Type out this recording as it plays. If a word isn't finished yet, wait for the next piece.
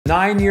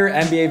9-year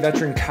NBA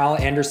veteran Kyle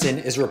Anderson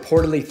is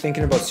reportedly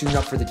thinking about suiting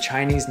up for the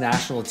Chinese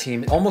national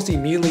team. Almost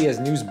immediately as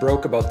news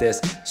broke about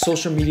this,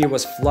 social media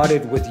was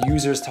flooded with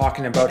users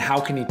talking about how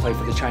can he play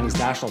for the Chinese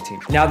national team.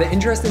 Now, the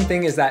interesting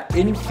thing is that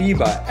in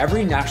FIBA,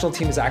 every national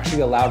team is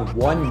actually allowed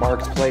one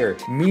marked player,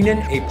 meaning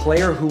a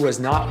player who was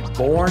not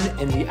born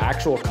in the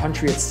actual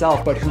country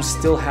itself, but who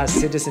still has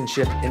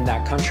citizenship in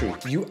that country.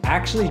 You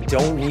actually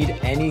don't need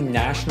any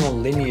national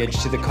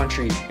lineage to the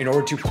country in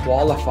order to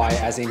qualify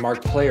as a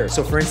marked player.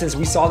 So for instance,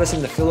 we saw this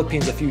in the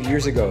Philippines a few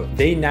years ago.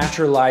 They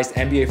naturalized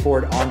NBA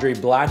forward Andray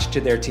Blatche to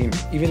their team,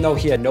 even though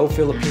he had no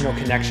Filipino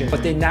connection,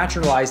 but they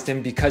naturalized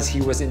him because he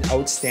was an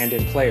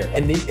outstanding player.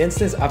 In the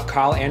instance of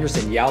Kyle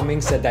Anderson, Yao Ming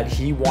said that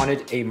he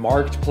wanted a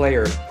marked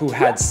player who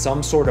had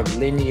some sort of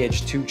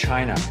lineage to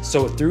China.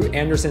 So through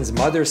Anderson's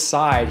mother's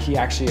side, he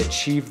actually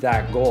achieved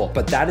that goal.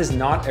 But that is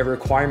not a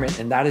requirement,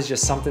 and that is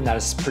just something that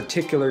is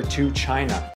particular to China.